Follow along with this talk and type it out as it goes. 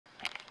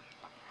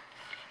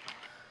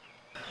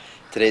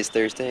Today's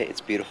Thursday, it's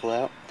beautiful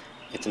out.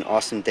 It's an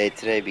awesome day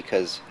today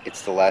because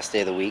it's the last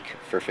day of the week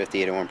for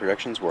 5801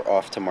 Productions. We're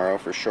off tomorrow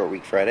for Short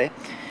Week Friday.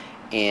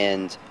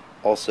 And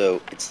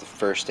also, it's the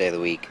first day of the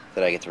week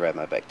that I get to ride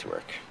my bike to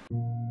work.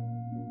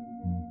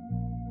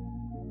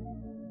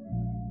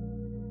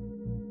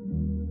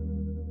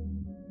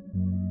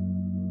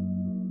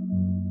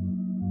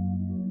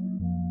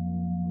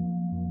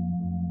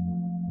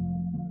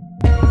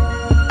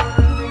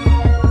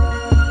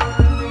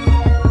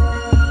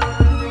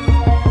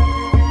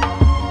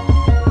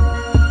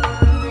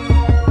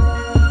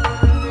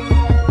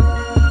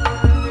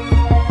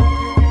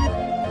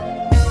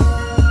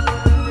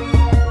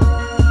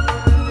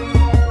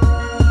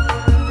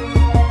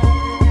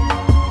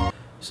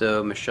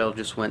 So Michelle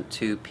just went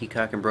to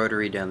Peacock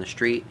Embroidery down the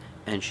street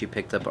and she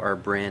picked up our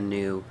brand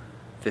new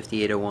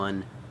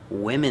 5801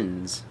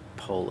 women's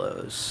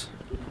polos.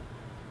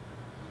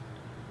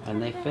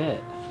 And they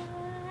fit.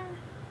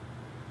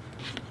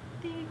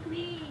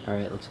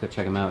 Alright, let's go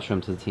check them out, show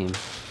them to the team.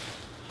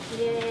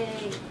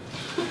 Yay!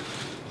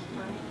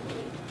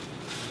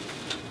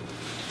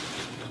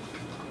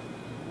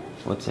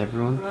 What's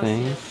everyone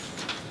think?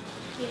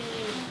 Yay.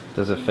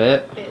 Does it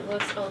fit? It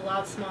looks a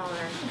lot smaller.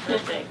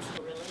 Perfect.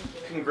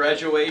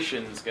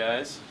 Congratulations,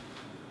 guys.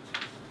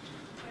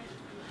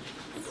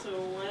 So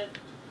what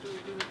do we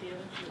do with the other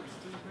shirts?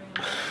 Do you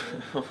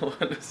bring them?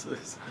 What is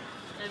this?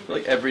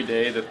 Like every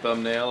day, the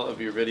thumbnail of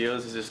your videos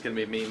is just gonna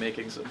be me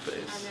making some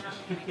face. And then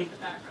I'm gonna get the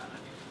background on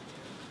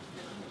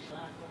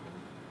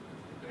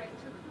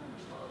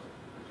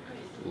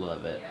it.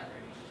 Love it.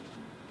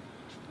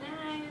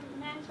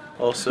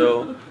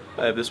 Also,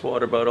 I have this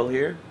water bottle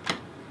here.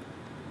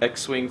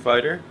 X-Wing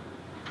Fighter.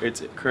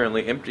 It's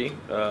currently empty.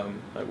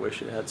 I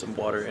wish it had some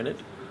water in it,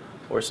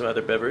 or some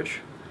other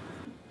beverage.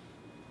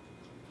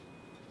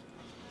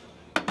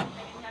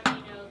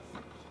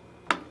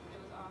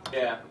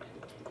 Yeah.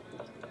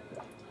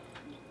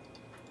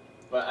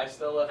 But I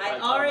still left I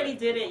already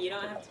did it. You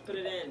don't have to put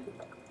it in.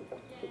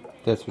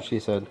 That's what she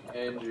said.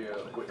 Andrew.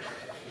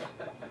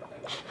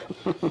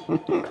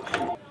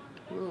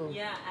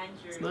 Yeah,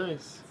 Andrew. It's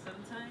nice.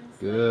 Sometimes.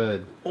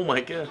 Good. Oh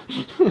my god.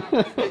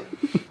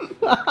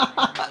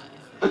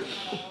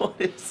 What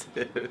is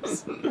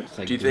this?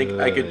 Like, do you think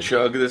I could good.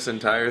 chug this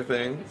entire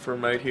thing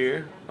from right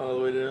here all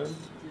the way down?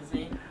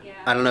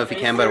 I don't know if he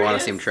can, but I want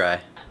to see him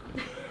try.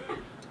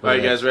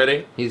 Alright, you guys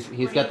ready? He's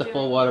got the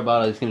full water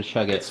bottle. He's gonna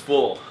chug It's it.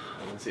 full.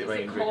 Let's see if I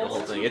can drink the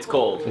whole thing. It's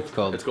cold. It's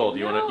cold. It's cold.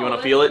 You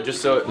wanna feel it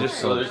just so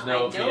there's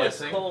no I know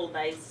it's BSing? cold.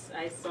 I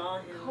saw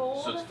him.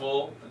 Cold? So it's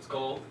full. It's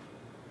cold.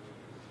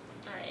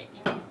 Alright,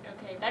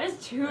 okay. That is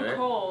too Alright.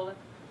 cold.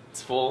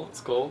 It's full.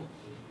 It's cold.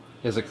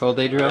 Is it cold,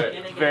 Adriel?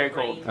 Alright, very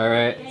cold. All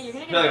right. Yeah, you're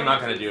gonna I get feel like I'm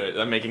not burnt. gonna do it.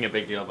 I'm making a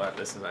big deal about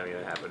this. It's not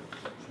gonna happen.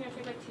 It's gonna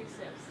take like 2 sips.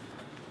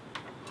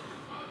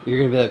 You're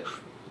gonna be like,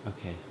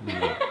 okay.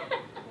 No.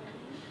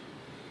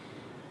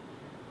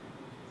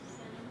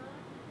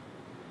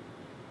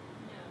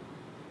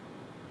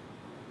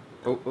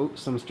 Oh,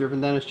 someone's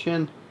dripping down his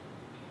chin.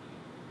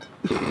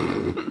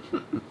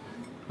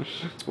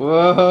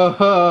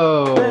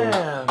 Whoa!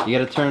 Damn. You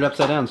gotta turn it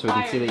upside down so we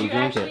can see that you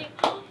drank it.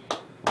 actually-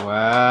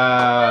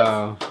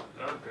 Wow.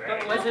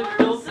 But was it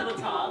filled to the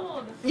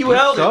top? You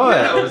held saw it. it.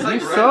 Yeah, it was You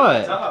like saw right it.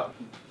 at the top.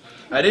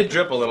 I did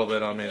drip a little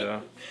bit on me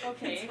though.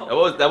 Okay.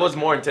 That was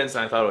more intense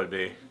than I thought it would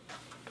be.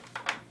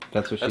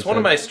 That's what she That's said. one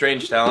of my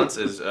strange talents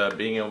is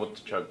being able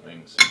to chug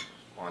things.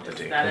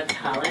 Quantity. Is that a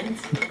talent?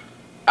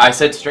 I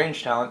said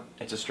strange talent.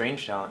 It's a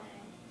strange talent.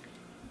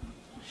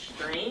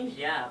 Strange,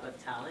 yeah, but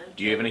talent.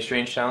 Do you have any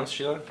strange talents,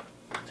 Sheila?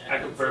 I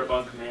can burp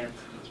on command.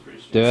 That's pretty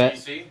strange. Do it.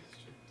 See?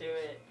 Do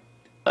it.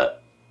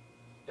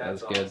 That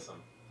was good.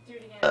 Do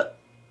it again.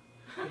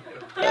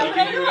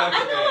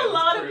 I know a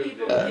lot of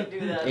people who can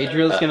do that.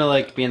 Adriel's gonna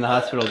like be in the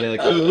hospital, be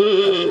like,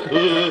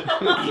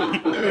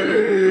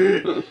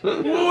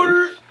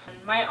 Water.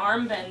 My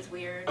arm bends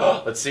weird.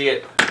 Oh, let's see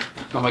it.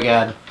 oh my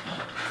god.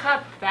 It's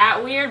not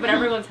that weird, but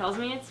everyone tells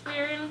me it's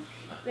weird.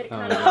 That it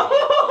kind of.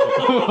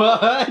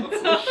 What?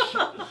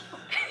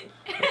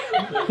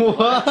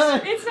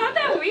 What? It's not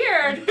that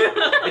weird.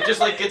 It just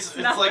like gets. It's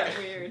Not like. that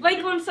weird.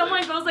 Like when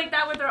someone goes like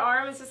that with their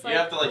arm, it's just like You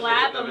have to, like, flat,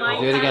 hit it in but the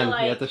mine Do it kinda again.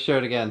 like You have to show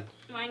it again.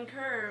 mine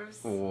curves.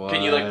 What?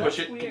 Can you like push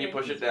it? Weird. Can you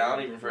push it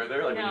down even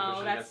further? Like when you No,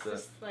 push it that's against the.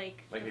 just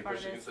like Like the you push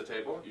it farthest. against the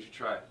table. You should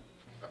try. All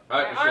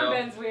right, My arm Michelle.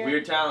 bends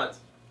weird. Talent.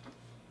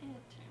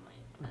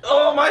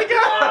 Oh my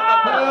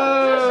god!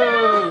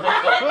 Oh!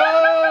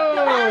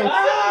 Oh!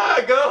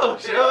 Ah, go!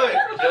 Show it!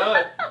 Show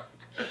it!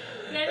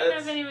 I didn't know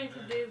if anyone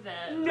could do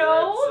that.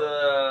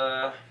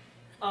 That's,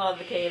 Oh,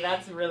 okay,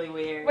 that's really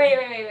weird.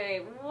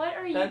 Wait. What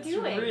are you That's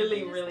doing?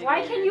 really, really Why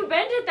weird. can you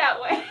bend it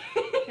that way?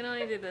 I can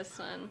only do this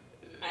one.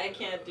 I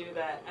can't do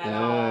that at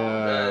all.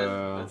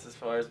 Oh. that's as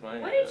far as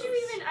mine What did goes.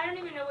 you even? I don't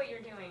even know what you're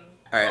doing.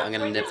 Alright, I'm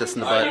gonna nip this in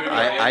the bud.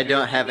 I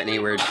don't have any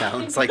weird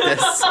talents like this.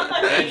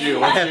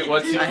 Andrew, I have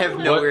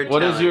no weird What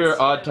talents. is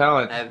your odd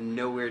talent? I have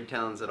no weird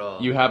talents at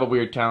all. You have a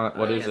weird talent.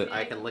 What is it?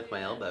 I can lick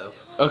my elbow.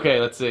 Okay,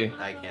 let's see.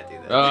 I can't do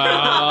that.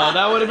 Oh,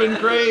 that would have been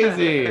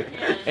crazy.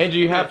 Andrew,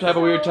 you have to have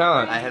a weird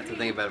talent. I have to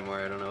think about it more.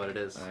 I don't know what it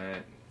is.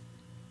 Alright.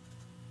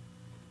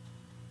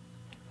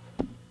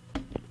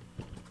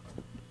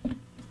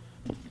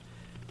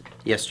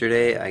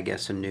 Yesterday, I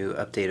guess a new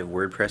update of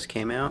WordPress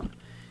came out,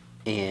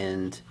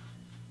 and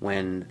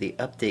when the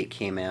update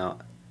came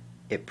out,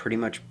 it pretty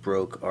much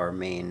broke our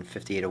main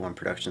 5801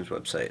 Productions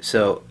website.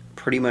 So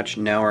pretty much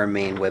now our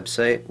main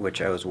website, which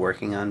I was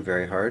working on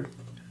very hard,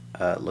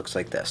 looks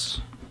like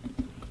this.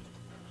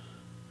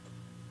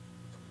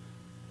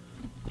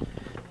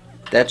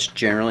 That's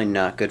generally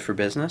not good for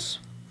business.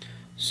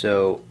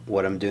 So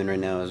what I'm doing right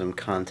now is I'm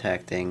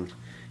contacting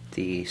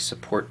the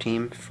support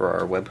team for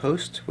our web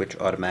host, which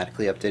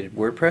automatically updated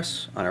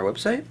WordPress on our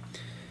website.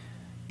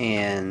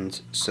 And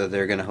so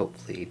they're going to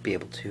hopefully be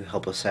able to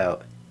help us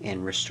out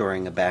in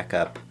restoring a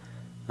backup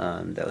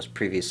that was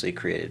previously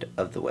created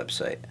of the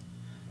website.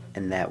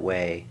 And that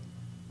way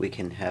we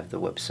can have the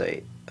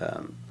website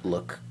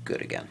look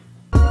good again.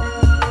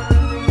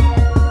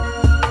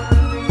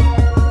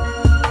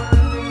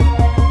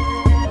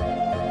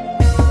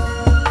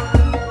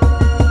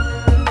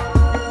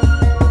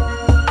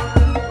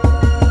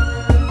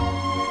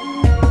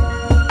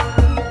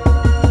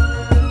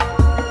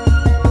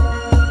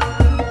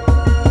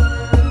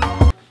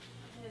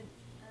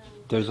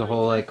 There's a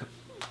whole like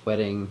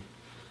wedding.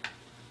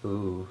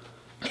 Ooh,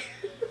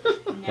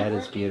 that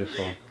is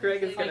beautiful.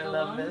 Greg is gonna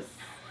love this.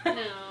 No.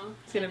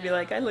 He's gonna be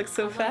like, I look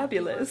so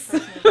fabulous.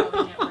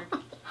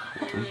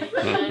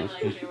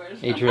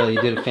 Adriel, you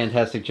did a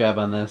fantastic job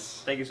on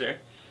this. Thank you, sir.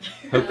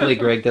 Hopefully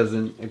Greg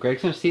doesn't.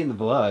 Greg's gonna see it in the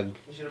vlog.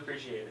 You should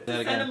appreciate it.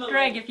 That again.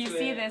 Greg, if you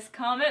see this,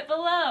 comment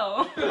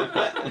below.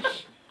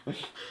 Should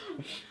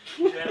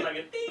I have like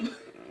a ding?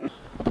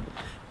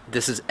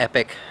 This is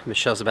epic.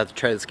 Michelle's about to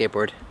try the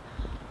skateboard.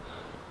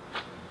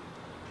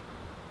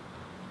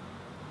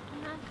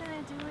 I'm not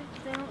gonna do it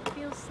because I don't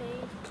feel safe,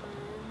 man.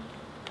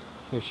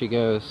 Here she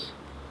goes.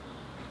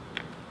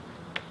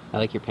 I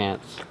like your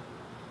pants.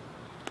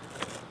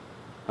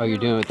 Oh, you're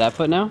doing it with that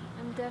foot now?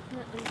 I'm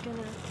definitely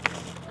gonna.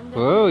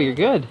 Whoa, you're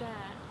good. That.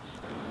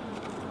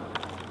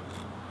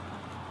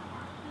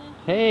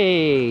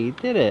 Hey, you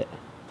did it.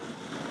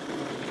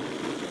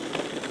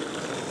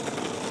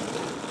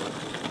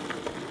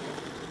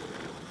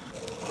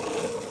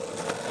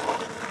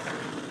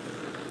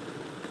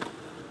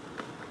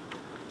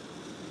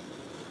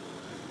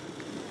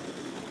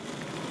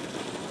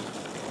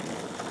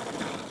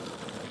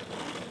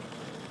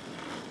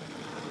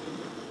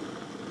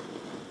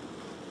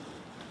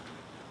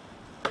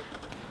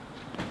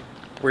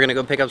 We're gonna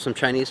go pick up some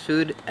Chinese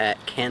food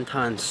at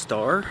Canton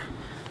Star.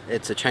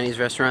 It's a Chinese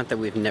restaurant that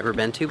we've never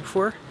been to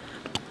before,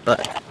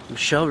 but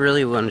Michelle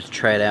really wanted to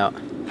try it out,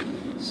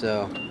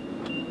 so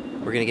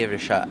we're gonna give it a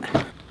shot.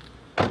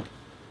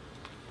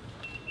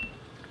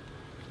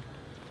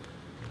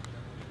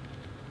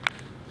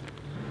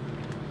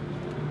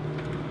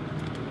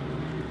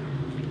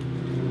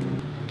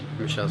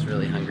 Michelle's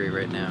really hungry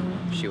right now.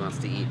 She wants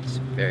to eat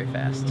very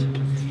fast.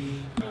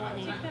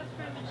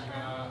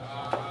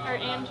 Or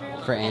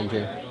Andrew? For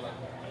Andrew.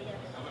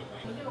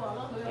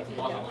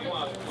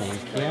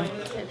 Thank you.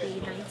 It'd be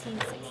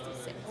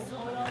 1966.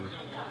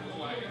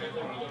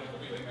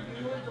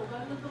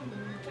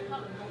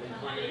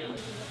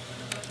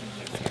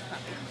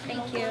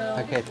 Thank you.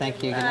 Okay,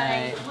 thank you. Good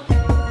night.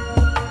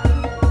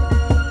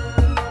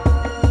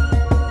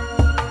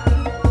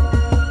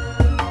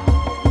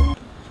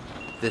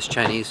 This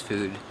Chinese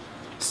food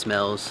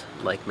smells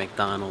like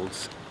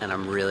McDonald's, and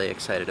I'm really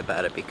excited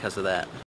about it because of that.